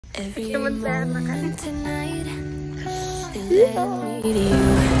Every moment tonight is led me to you.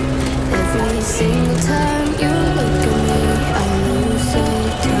 Every single time you look at me, I lose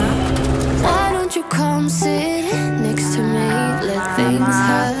it too. Why don't you come sit next to me? Let things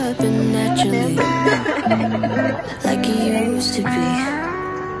happen naturally, like it used to be.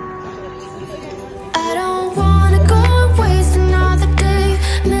 I don't wanna go waste another day,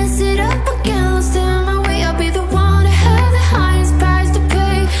 mess it up again, lost in my way. I'll be the one to have the highest price to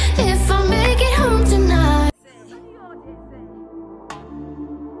pay if I make it home tonight.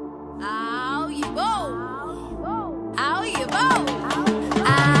 How you go? How you go?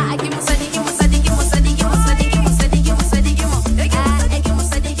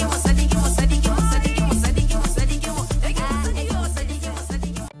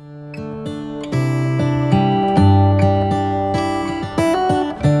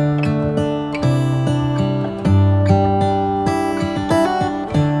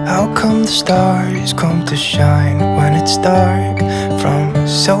 How come the stars come to shine when it's dark? From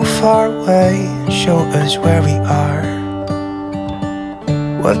so far away, show us where we are.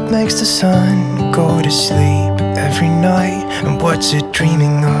 What makes the sun go to sleep every night? And what's it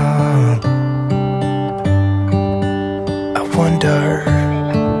dreaming of? I wonder.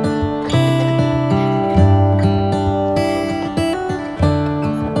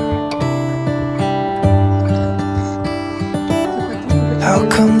 How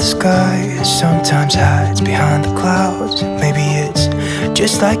come the sky sometimes hides behind the clouds? Maybe it's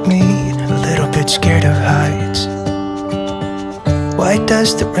just like me, a little bit scared of heights. Why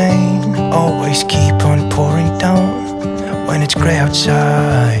does the rain always keep on pouring down when it's grey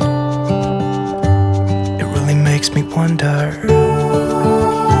outside? It really makes me wonder.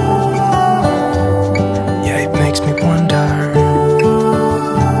 Yeah, it makes me wonder.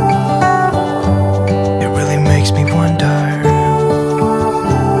 It really makes me wonder.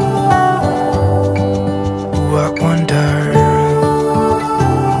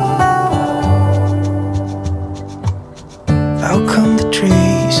 How come the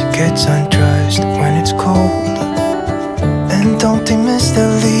trees get undressed when it's cold? And don't they miss the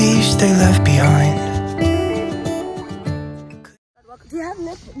leaves they left behind? Do you have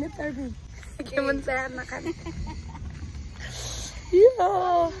lip therapy?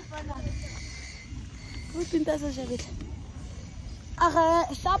 Yeah. Hoe pinta sa siya bit?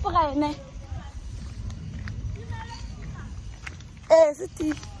 Okay, stop kayo ne.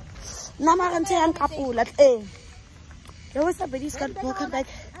 Siti. Namakan siya ang kapulat Yo, what's up, buddies? Welcome back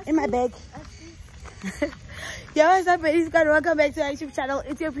in my bag. Yo, what's up, buddies? Welcome back to our YouTube channel.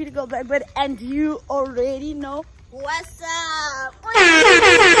 It's your pretty girl, Blackbird, and you already know what's up.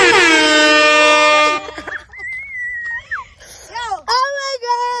 Yo! Oh my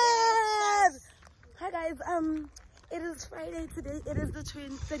God! Hi guys. It is Friday today. It is the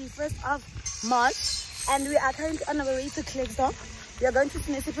 31st of March, and we are currently on our way to Klerksdorp. We are going to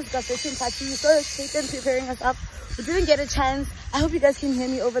TSHEPO's graduation party. So excited, preparing us up. We didn't get a chance. I hope you guys can hear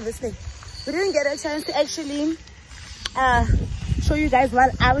me over this thing. We didn't get a chance to actually show you guys while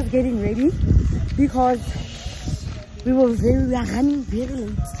I was getting ready because we are running very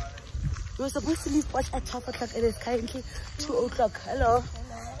late. We were supposed to leave watch at 12 o'clock. It is currently 2 o'clock. Hello.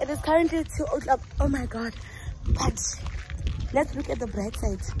 It is currently 2 o'clock. Oh my God. But let's look at the bright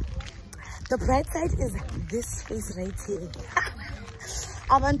side. The bright side is this face right here.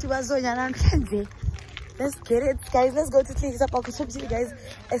 Let's get it, guys. Let's go to TSHEPO. I'll talk to you guys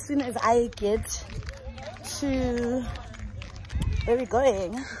as soon as I get to where we're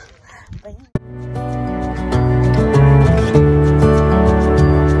going. Bye.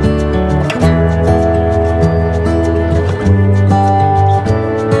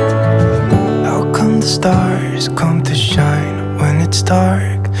 How come the stars come to shine when it's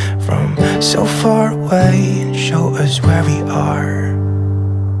dark? From so far away and show us where we are.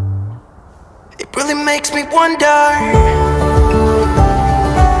 It really makes me wonder.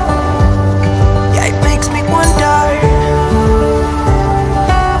 Yeah, it makes me wonder.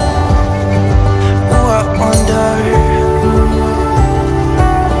 Oh, I wonder.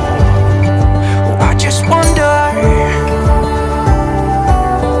 Oh, I just wonder.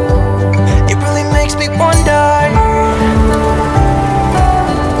 It really makes me wonder.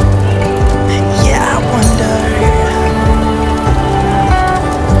 Yeah, I wonder.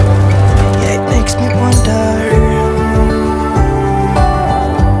 Yeah, it makes me wonder.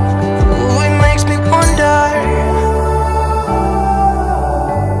 Oh, it makes me wonder.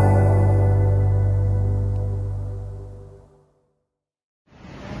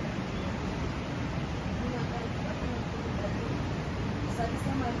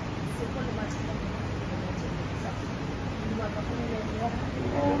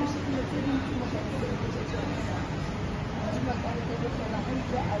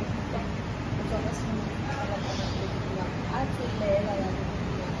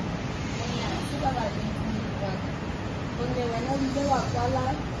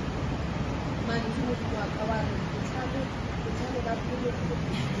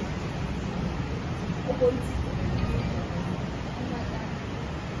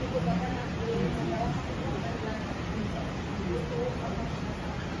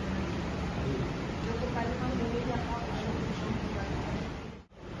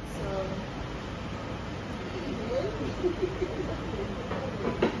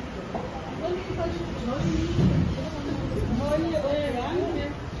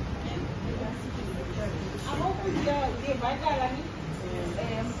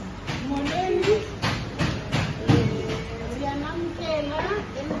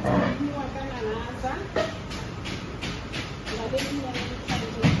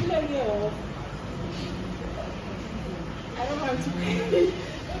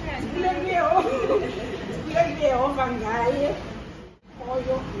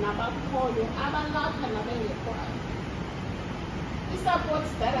 The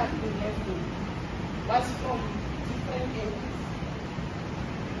supports that have been given was from different areas.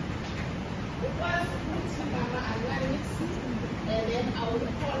 Because Mama Alanis, and then I will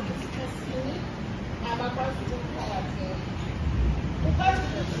call this person, I'm about to do power. Because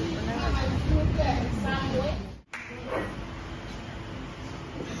Mama is good there in some way.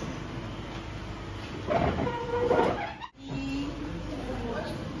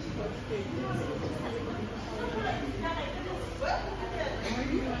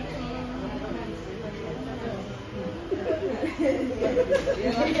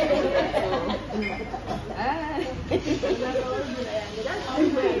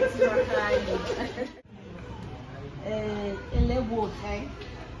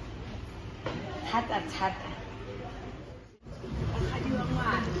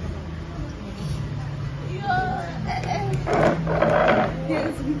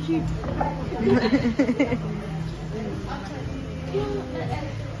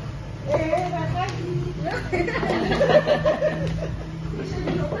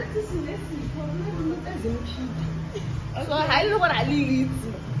 So I don't want to leave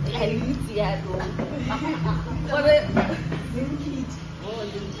it. I leave it. What a kid.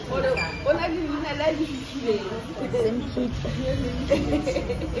 What a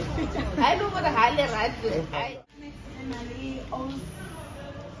I don't want to highlight right.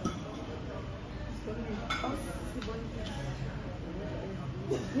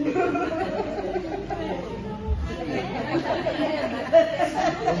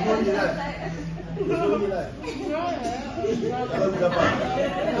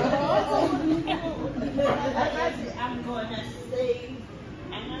 I'm gonna say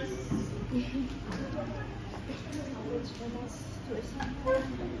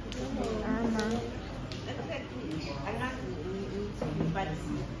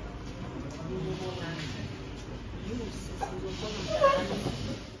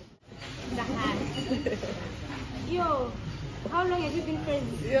Yo, how long have you been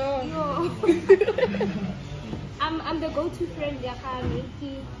friends? Yo. I'm the go-to friend.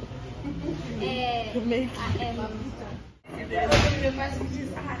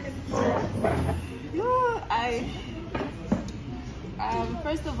 I am.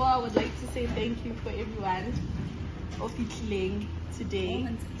 First of all, I would like to say thank you for everyone officiating today.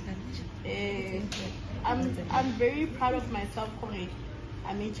 I'm very proud of myself, Corey.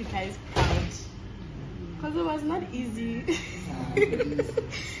 I made you guys proud because it was not easy.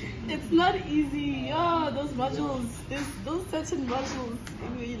 It's not easy. Yo, those modules, those certain modules,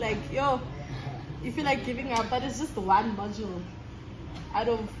 you're like, yo, you feel like giving up, but it's just one module out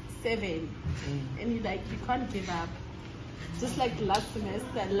of 7, and you're like, you can't give up. Just like last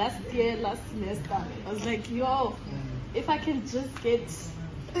semester, last semester, I was like, yo, if I can just get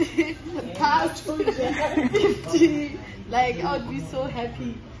past 50, like, I would be so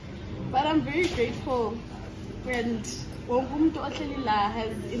happy. But I'm very grateful, and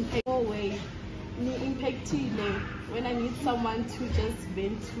has impact way. When I need someone to just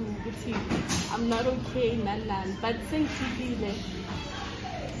vent to, I'm not okay, nan, but sensitive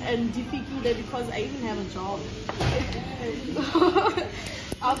and difficult because I even have a job.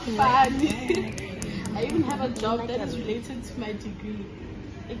 I'm fun. I even have a job that is related to my degree.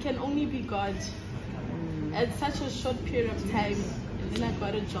 It can only be God. At such a short period of time, and then I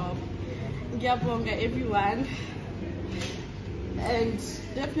got a job. Ngiyabonga everyone, and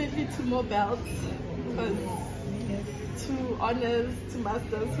definitely 2 more belts, because 2 honors, 2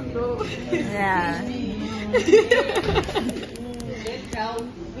 masters, who know. Yeah. help.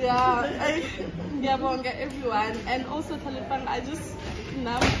 Yeah, everyone. And also, Talifang, I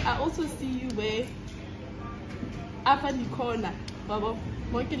also see you where up in the corner, Baba,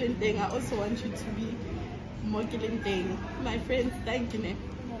 Mokilin Deng. I also want you to be Mokilin Deng. My friends, thank you.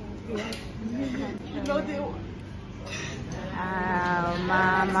 You know they. Oh,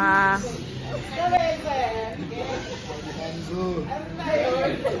 Mama.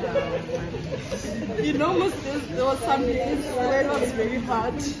 You know, most days there was some days where it was very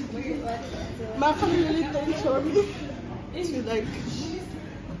hard. My family really thanked for me to, like,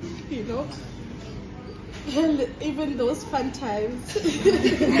 you know, and even those fun times,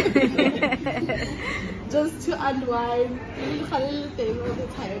 just to unwind, all the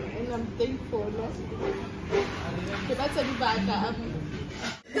time, and I'm thankful. No? Okay, that's a bad.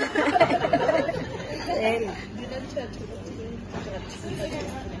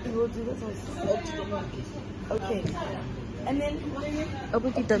 We'll do this one. Okay. And then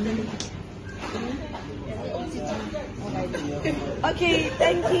okay,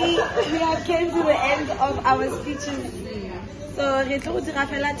 thank you. We have came to the end of our speeches. So we will do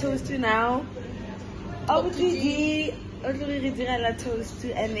a toast to now. Toast to,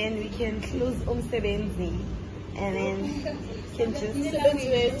 and then we can close Sebenzi. And then can just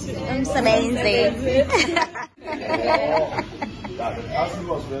Sebenzi.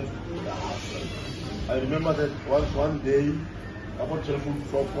 I remember that one day I got telephone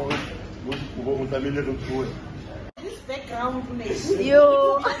from this background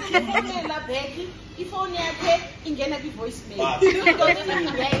yo if only I can get a voicemail.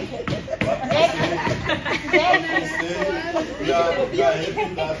 We are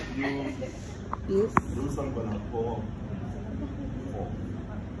happy that you do something for.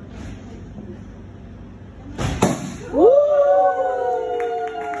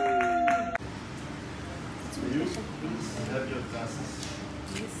 You have your glasses.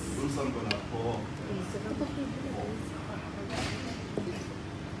 Do something for.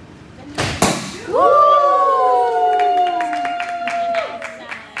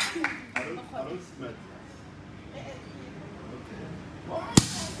 I don't smell.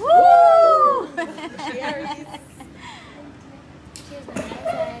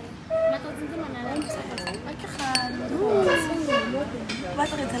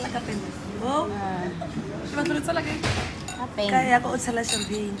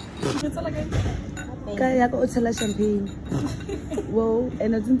 champagne. Whoa,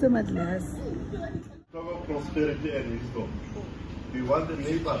 and it's into my glass. Talk of prosperity and wisdom. We want the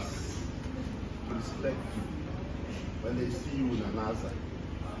neighbors to respect you when they see you in another.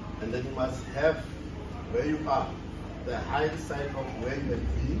 And then you must have where you are, the hindsight of where you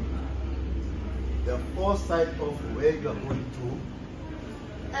have been, the foresight of where you are going to,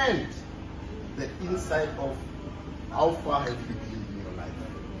 and the insight of how far have you been in your life.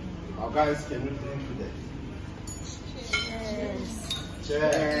 Now guys, can we drink to that?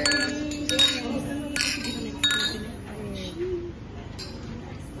 Cheers.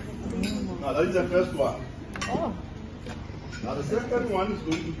 Now that is the first one. Oh. Now the second one is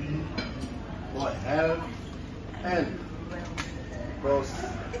going to be for health and prosperity.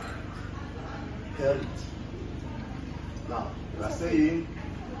 Now we are saying,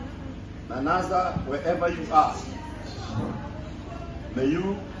 Nanaza, wherever you are, may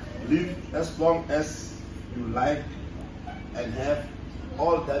you live as long as you like and have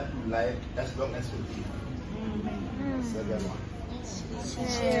all that you like as long as you live. Second one.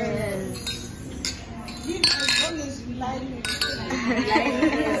 Cheers. Live as long as you like.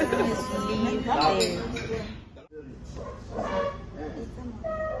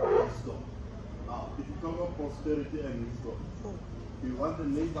 Now, if you talk about prosperity and wisdom, we want the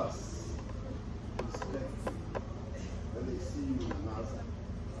neighbors to respect you when they see you in another.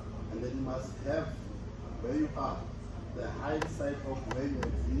 And then you must have where you are, the hindsight of where you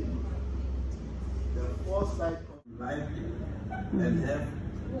have been, the foresight of life, and have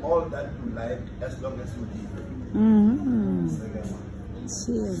all that you like as long as you live. Second one.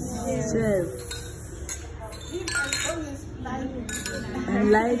 Cheers. Cheers. Live as long as you like. And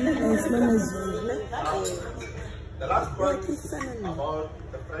life as long as you live. The last one is about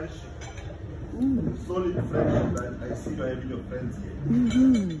the friendship. Solid friendship, and I see you having your friends here.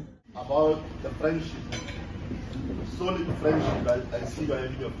 About the friendship. Solid friendship, and I see you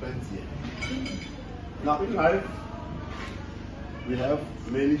having your friends here. Now in life, we have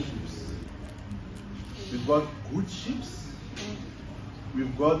many ships. We've got good ships,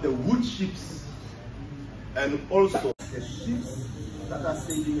 we've got the wood ships, and also the ships that are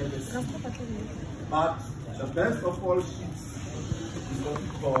sailing at the sea. But the best of all ships is what we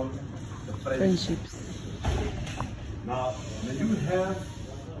call the friendships. Now, when you have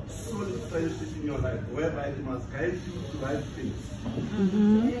solid friendship in your life, whereby it must guide you to right things.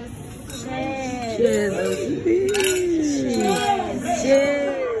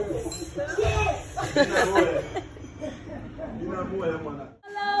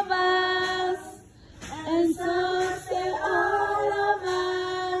 All of us, and so say all of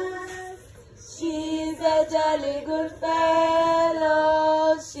us. She's a jolly good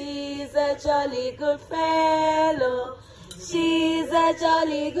fellow. She's a jolly good fellow. She's a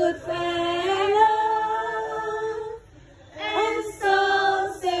jolly good fellow. And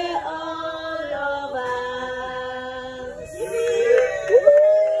so say all of us.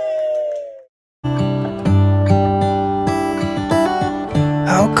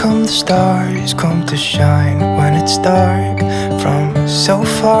 How come the stars come to shine when it's dark from so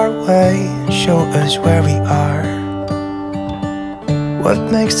far away and show us where we are?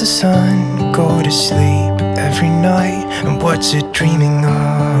 What makes the sun go to sleep every night, and what's it dreaming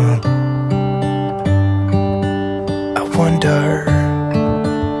of? I wonder.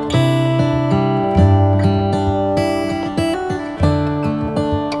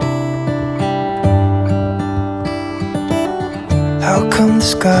 How come the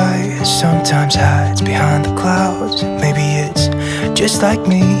sky sometimes hides behind the clouds? Maybe it's just like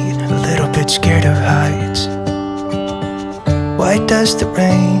me, a little bit scared of heights. Why does the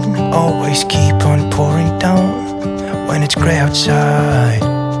rain always keep on pouring down when it's grey outside?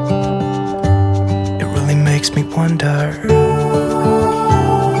 It really makes me wonder.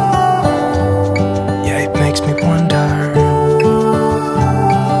 Yeah, it makes me wonder.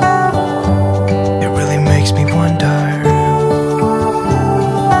 It really makes me wonder.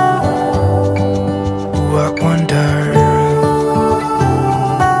 Ooh, I wonder.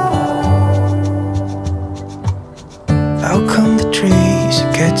 How come the trees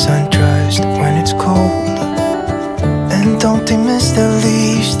get undressed when it's cold? And don't they miss the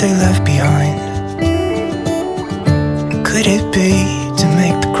leaves they left behind? Could it be to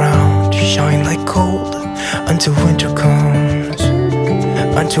make the ground shine like gold until winter comes?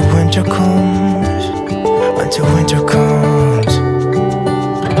 Until winter comes, until winter comes.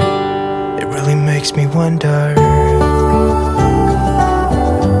 It really makes me wonder.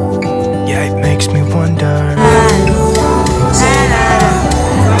 Yeah, it makes me wonder.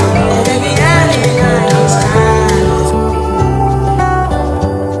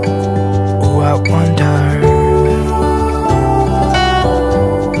 Ooh, I wonder.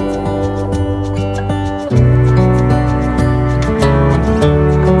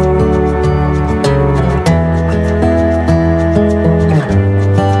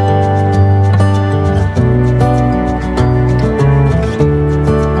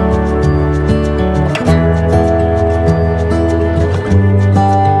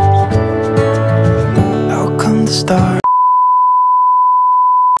 How come the stars?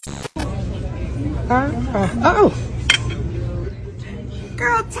 Oh!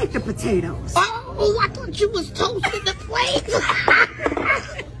 Girl, take the potatoes. Oh, I thought you was toasting the plate.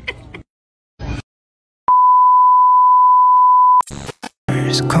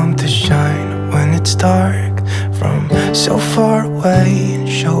 Come to shine when it's dark from so far away and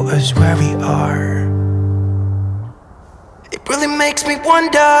show us where we are. It really makes me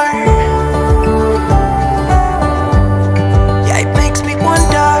wonder. Yeah, it makes me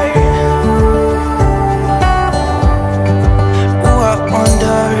wonder. Ooh, I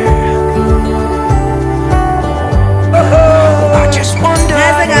wonder. I just wonder.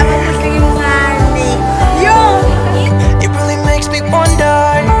 It really makes me wonder.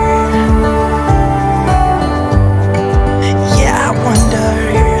 Yeah, I wonder.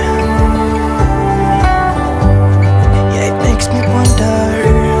 Yeah, it makes me wonder.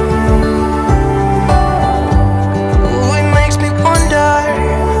 Ooh, it makes me wonder.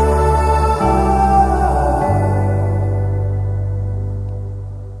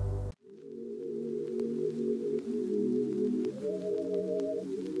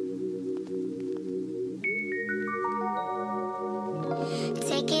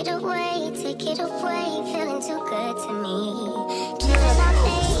 Take it away, feeling too good to me. Chilling out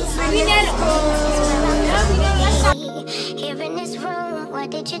days, here in this room, what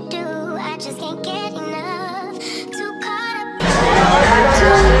did you do? I just can't get enough. Too caught up.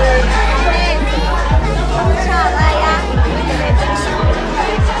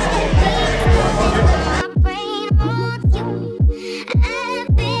 My brain wants you. I've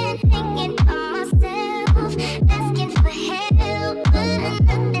been thinking of myself, asking for help, but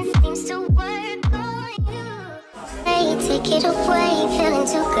nothing seems to work on you. Hey, take it away, feeling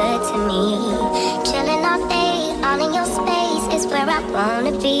too good to me. Chilling all day, all in your space. is where I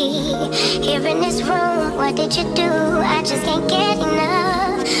wanna be. Here in this room, what did you do? I just can't get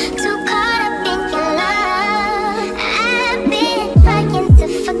enough. Too caught up in your love. I've been trying to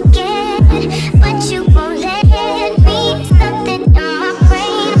forget, but you won't let me. Something in my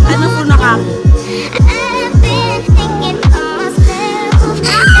brain. I've been thinking of myself,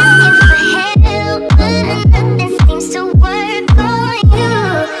 asking for help, but nothing seems to work on you.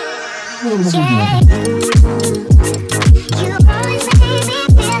 Yeah. You always make me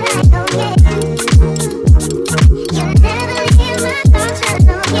feel like, oh yeah. You never leave my thoughts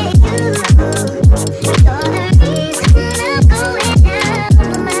alone, yeah. You're the reason I'm going out of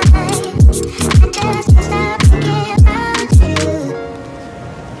my mind. I just can't stop thinking about you.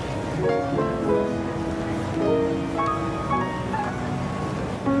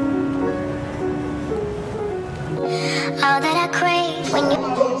 All that I crave when you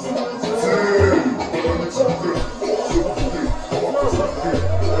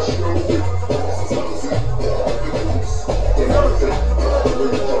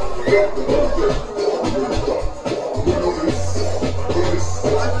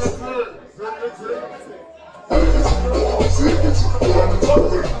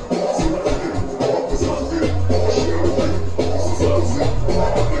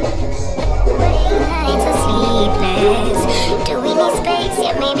nights are sleepless. Do we need space?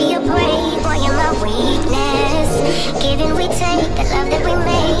 Yeah, maybe a break. Boy, you're my weakness. Giving we take, the love that we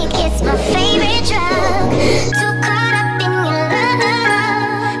make, it's my favorite drug. Too caught up in your love.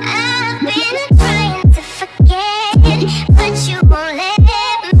 I've been trying to forget, but you won't let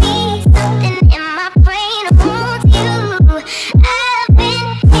me. Something in my brain wants you. I've been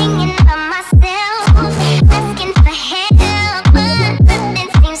thinking of myself, asking for help, but nothing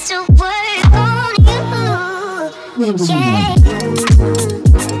seems to work on you. Yeah.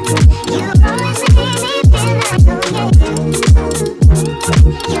 You always make me feel like, oh yeah.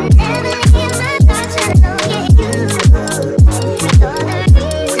 You never leave my thoughts alone, yeah. You're the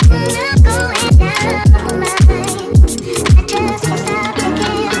reason I'm going out of my mind. I just can't stop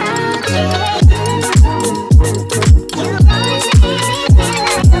thinking about you. You always make me feel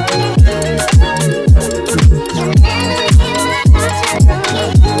like, oh yeah. You never leave my thoughts alone,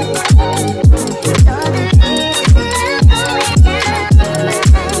 yeah. You're the reason I'm going out of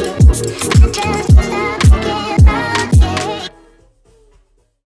my mind. I just can't stop thinking about you.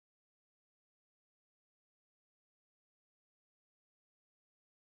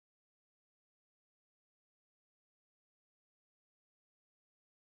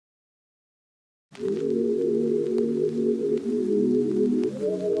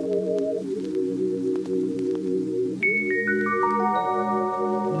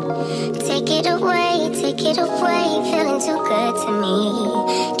 Take it away, feeling too good to me.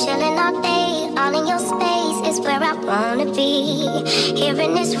 Chilling all day, all in your space is where I wanna be. Here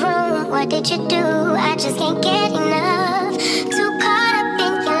in this room, what did you do? I just can't get enough. Too caught up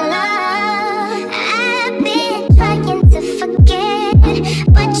in your love. I've been trying to forget,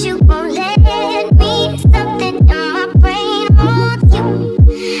 but you won't let me. Something in my brain wants you.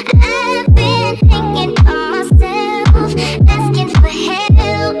 I've been thinking of myself, asking for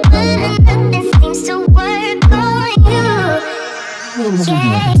help, but nothing seems to work on you.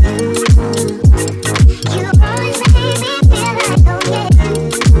 Yeah. You always make me feel like, oh yeah.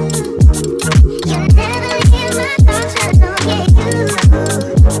 You never leave my thoughts alone, yeah.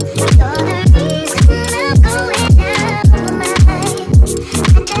 You're the reason I'm going out of my mind.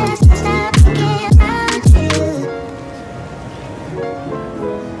 I just can't stop thinking about you.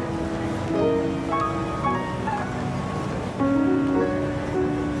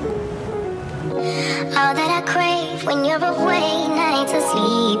 All that I crave when you're away, nights are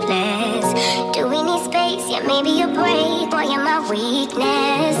sleepless. Do we need space? Yeah, maybe a break. Boy, you're my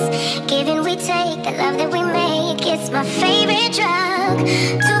weakness. Giving we take, the love that we make, it's my favorite drug.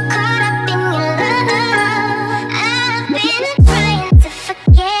 Too caught up in your love. I've been trying to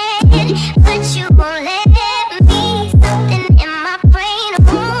forget, but you won't let me. Something in my brain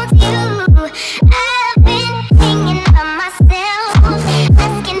wants you. I've been thinking of myself,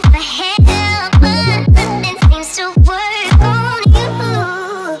 asking for help, but nothing seems to work on you.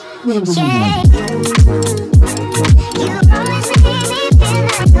 Yeah. You always make me feel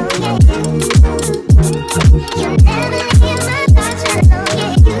like, oh yeah. You never leave my thoughts alone,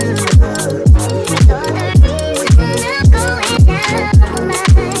 yeah.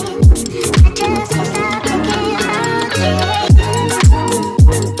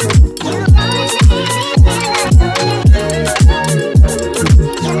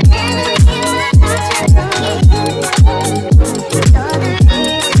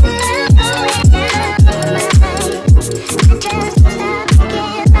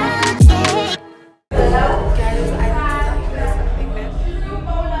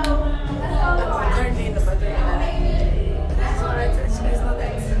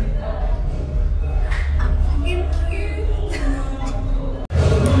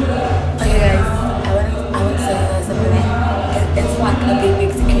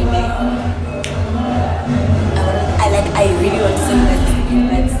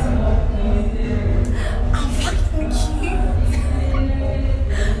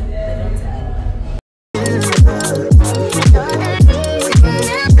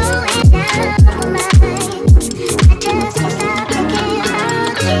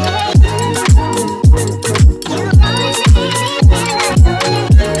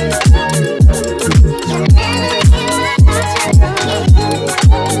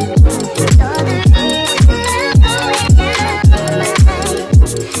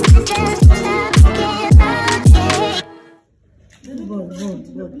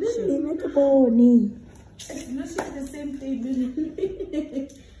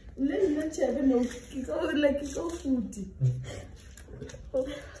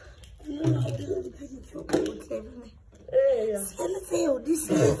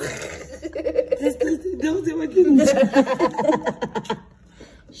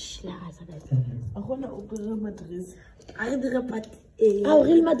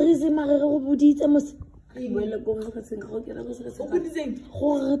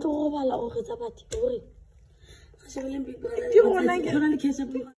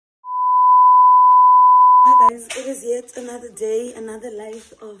 Hi guys, it is yet another day, another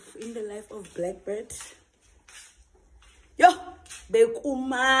life in the life of Blackbird. Yo,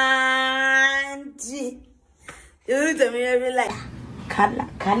 Bekumandi. You tell me every like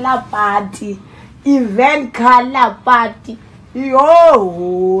Color party, event color party.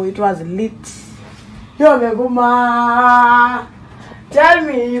 Yo, it was lit. Yo, Beguma, tell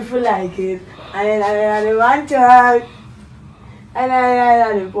me if you like it. And I want to, and I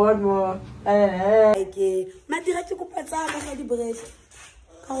report more. okay. Matira ke kopa tsa ka ga di bread.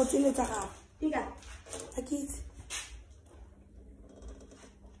 Ka go tseletsa ga. Diga. Akitse.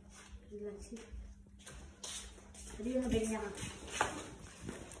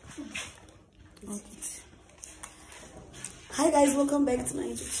 Hi guys, welcome back to my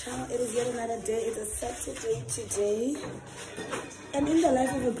YouTube channel. It is yet another day. It's a Saturday today. And in the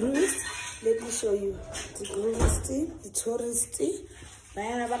life of a groovist, let me show you the groovisty, the touristy.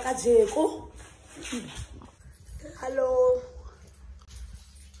 Bayana baka jeko. Hello.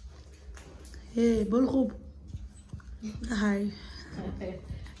 Hey, Bolgroep. Hi.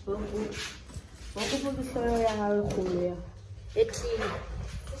 Bolgroep. Wat is het voor jou halen gooien? Het zie.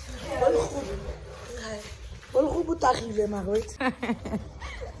 Bolgroep. Hi. Bolgroep moet arriver, maar goed.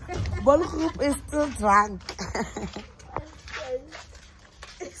 Bolgroep is still drunk.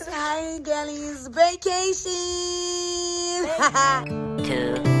 Hi, girlies, vacation.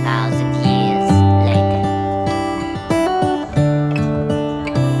 2,000 years later.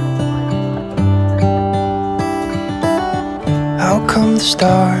 How come the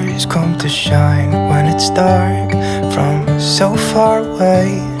stars come to shine when it's dark from so far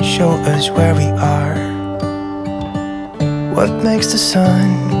away? Show us where we are. What makes the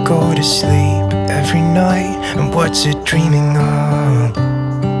sun go to sleep every night, and what's it dreaming of?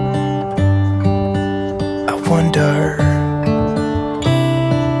 I wonder.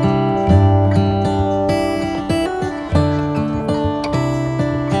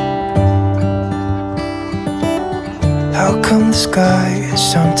 How come the sky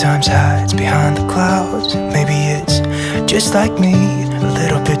sometimes hides behind the clouds? Maybe it's just like me, a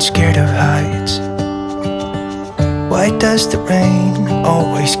little bit scared of heights. Why does the rain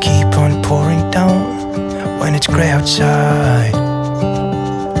always keep on pouring down when it's gray outside?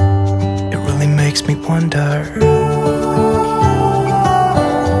 It really makes me wonder.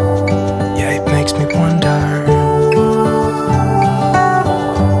 Yeah, it makes me wonder.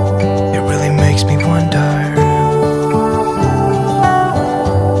 It really makes me wonder.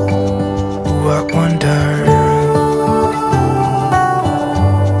 I wonder.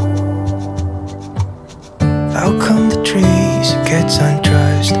 How come the trees get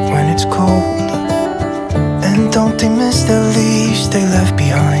undressed when it's cold? And don't they miss the leaves they left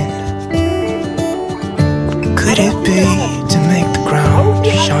behind? Could it be to make the ground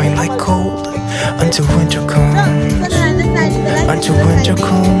shine like gold until winter comes? Until winter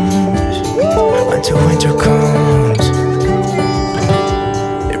comes. Until winter comes.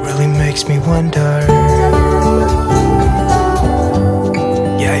 Makes me wonder.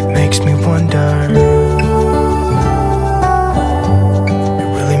 Yeah, it makes me wonder. It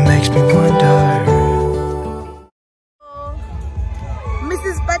really makes me wonder.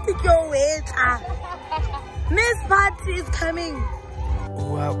 Mrs. Patty, your wait. Miss Patty is coming.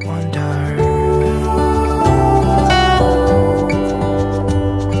 Oh, I wonder.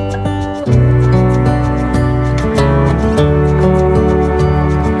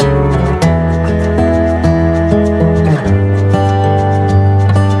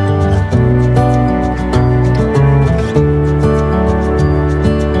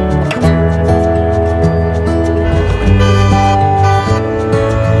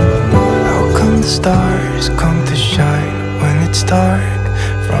 Stars come to shine when it's dark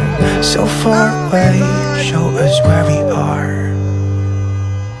from so far away. Show us where we are.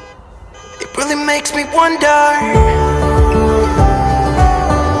 It really makes me wonder.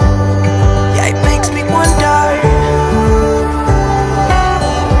 Yeah, it makes me wonder.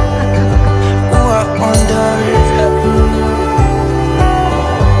 Oh, I wonder.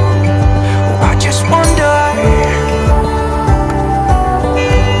 Oh, I just wonder.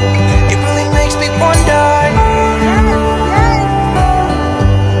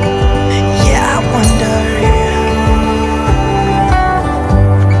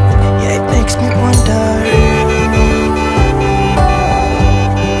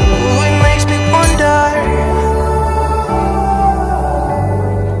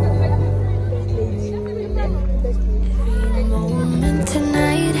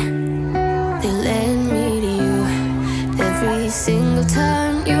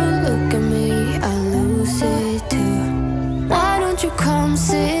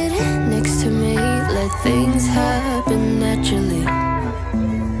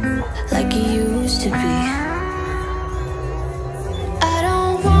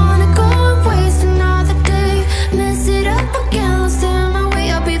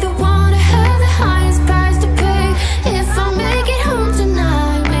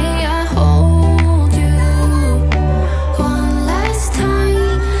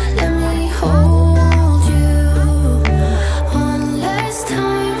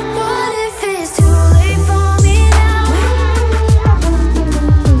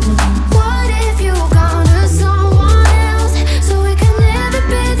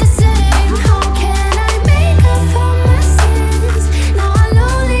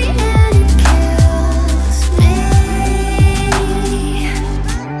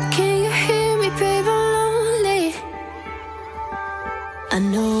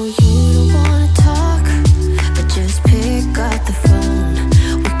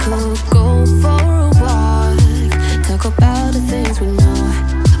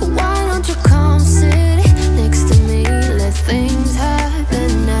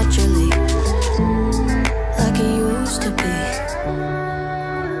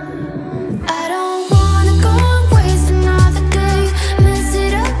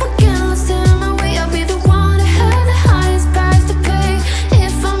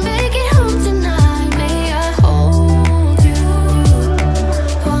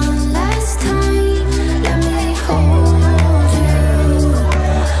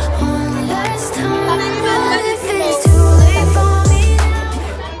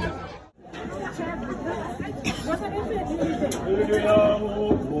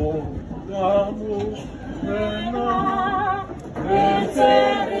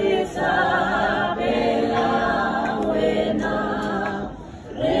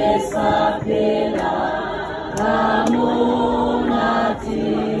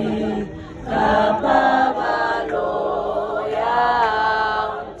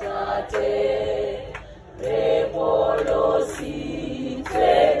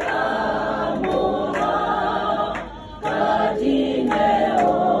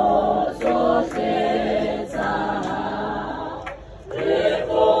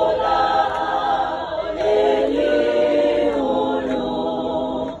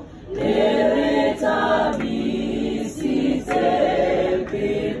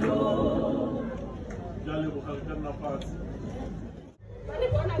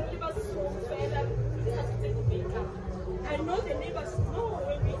 I know the neighbors know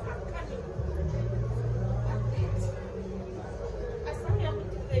when we are coming. I saw him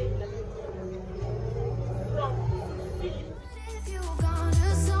today. If you gone to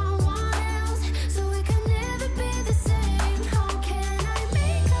someone else, so it can never be the same. How can I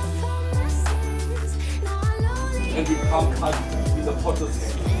make up for my sins? Now I'm lonely. And we come cut with the potter's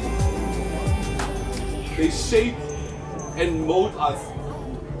hand. They shape and mold us.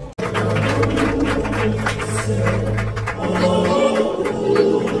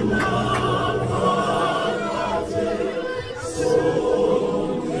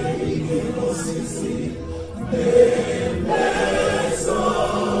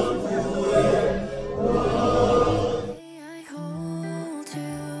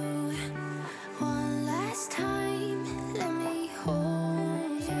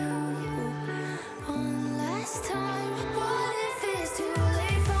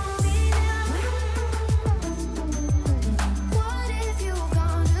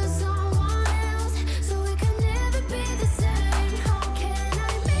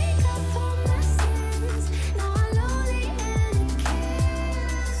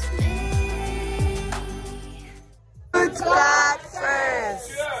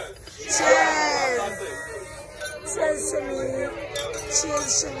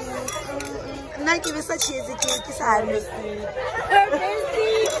 Cheers, now give us a cheese cake.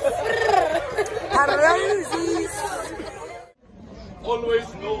 Always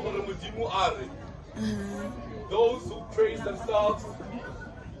know those who praise themselves,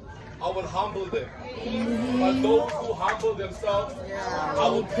 I will humble them. But those who humble themselves, I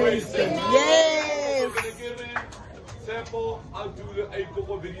will praise them. Yes. TSHEPO, I'll do the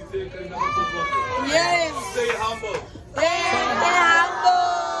Yes. Stay humble. Stay humble.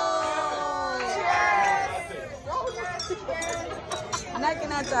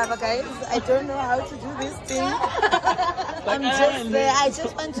 Guys, I don't know how to do this thing. I'm just there. I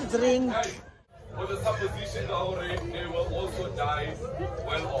just want to drink. For the supposition they will also die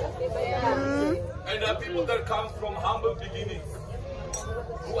well off. And there are people that come from humble beginnings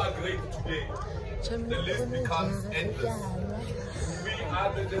who are great today. The list becomes endless. We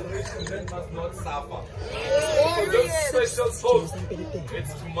are the generation that must not suffer. So this special toast,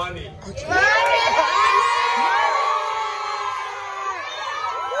 it's to money.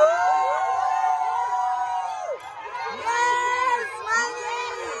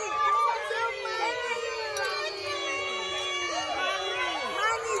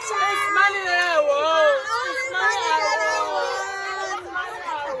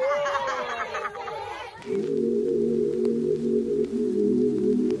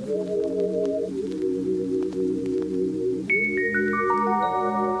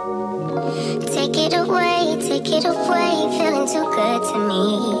 Take it away, feeling too good to me.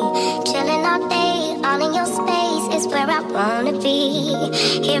 Chilling all day, all in your space is where I wanna be.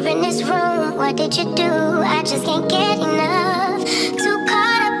 Here in this room, what did you do? I just can't get enough. Too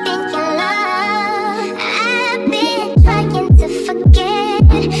caught up in your love. I've been trying to forget,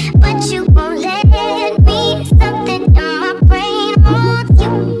 but you won't let me. Something in my brain wants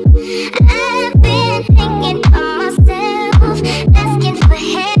you. I've been hanging on myself, asking for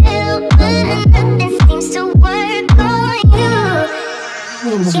help, but nothing seems to work on you.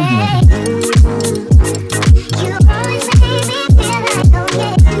 Yeah, you always make me feel like, oh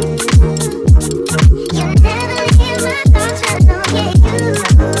yeah, you never leave my thoughts alone, yeah.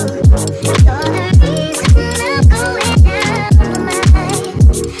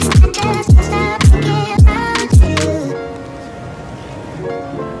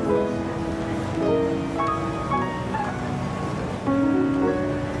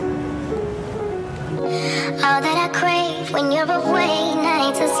 All that I crave when you're away,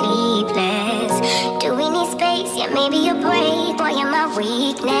 nights are sleepless. Do we need space? Yeah, maybe a break. Boy, you're my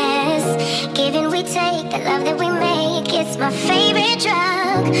weakness. Give and we take, the love that we make, it's my favorite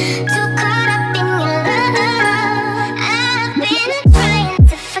drug. Too caught up in your love. I've been trying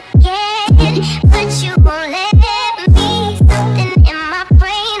to forget, but you won't let me. Something in my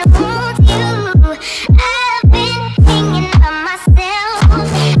brain wants you. I've been hanging by myself,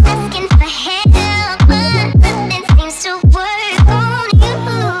 asking for help, but nothing seems to work on you.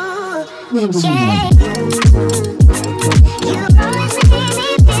 Yeah. You always make me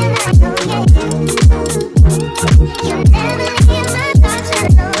feel like, oh yeah, you never leave my thoughts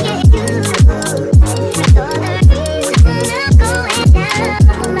alone, yeah, you're the reason I'm going down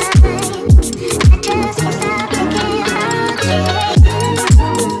my mind. I just can't stop thinking about you.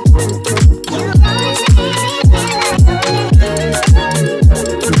 You always make me feel like, oh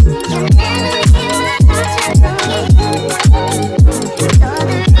yeah, you never leave my thoughts alone, yeah, you're the reason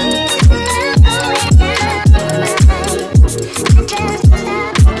I'm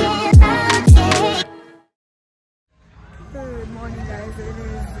going down my mind. Good morning, guys. It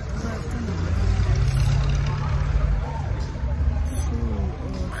is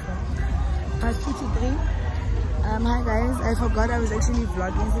past 2:03. Hi guys, I forgot I was actually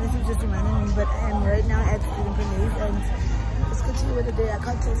vlogging, so this is just reminding me, but I am right now at Student Place and let's continue with the day. I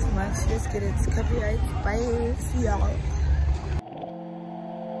can't talk too much. Let's get it. Copyright. Bye. See y'all.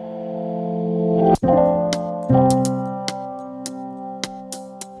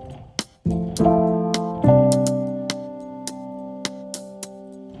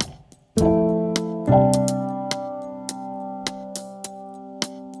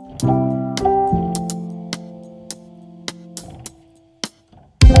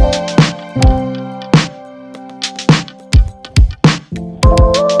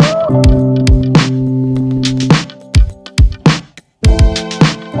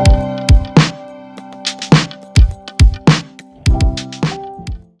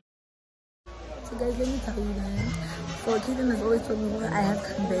 Guys, let me tell you man. So Keaton has always told me I have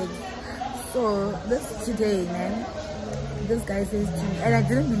come back. So this today, man, this guy says to me, and I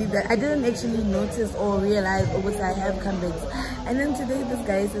didn't believe that. I didn't actually notice or realize what I have come back. And then today this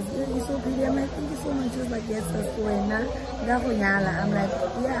guy says, you're so pretty. I'm like, thank you so much. He's like, yes, so I'm like,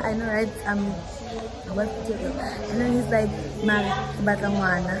 yeah, I know, right? And then he's like,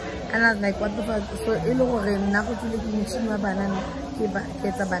 and I was like, what the fuck? So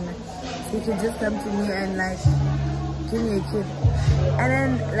he could just come to me and like give me a kiss. And then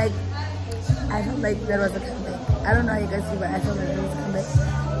like I felt like there was a comeback. I don't know how you guys feel, but I felt like there was a comeback.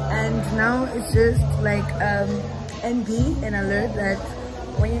 And now it's just like NB and alert that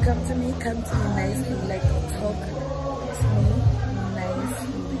when you come to me nicely, like talk to me nicely.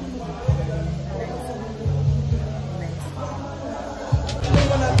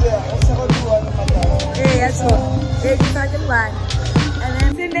 Hey, that's all. Hey, you're talking about. And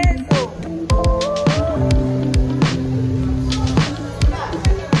then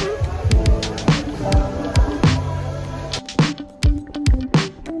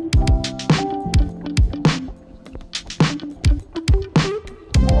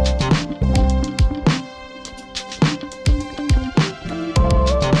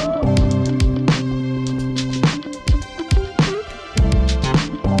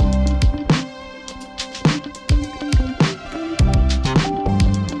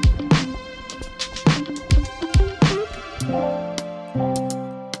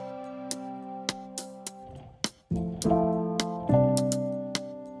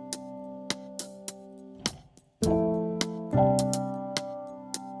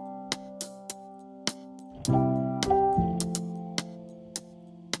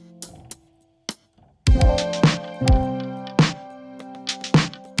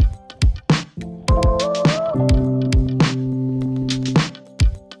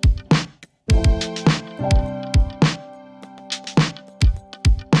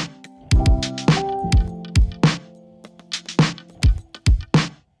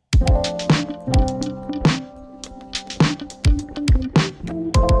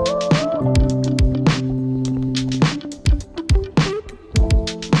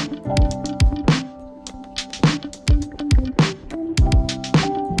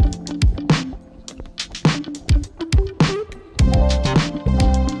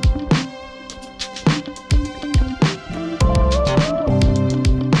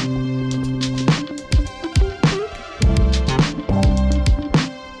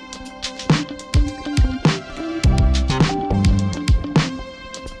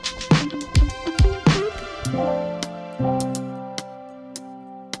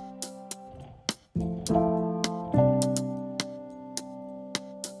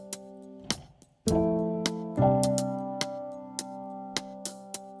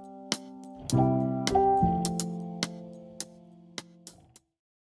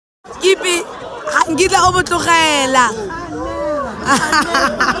Skippy, ngidla o botlogela.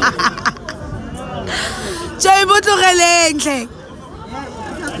 Joy botlogeleng hle.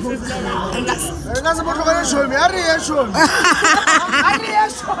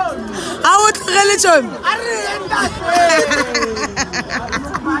 Ha o tlogele Joy.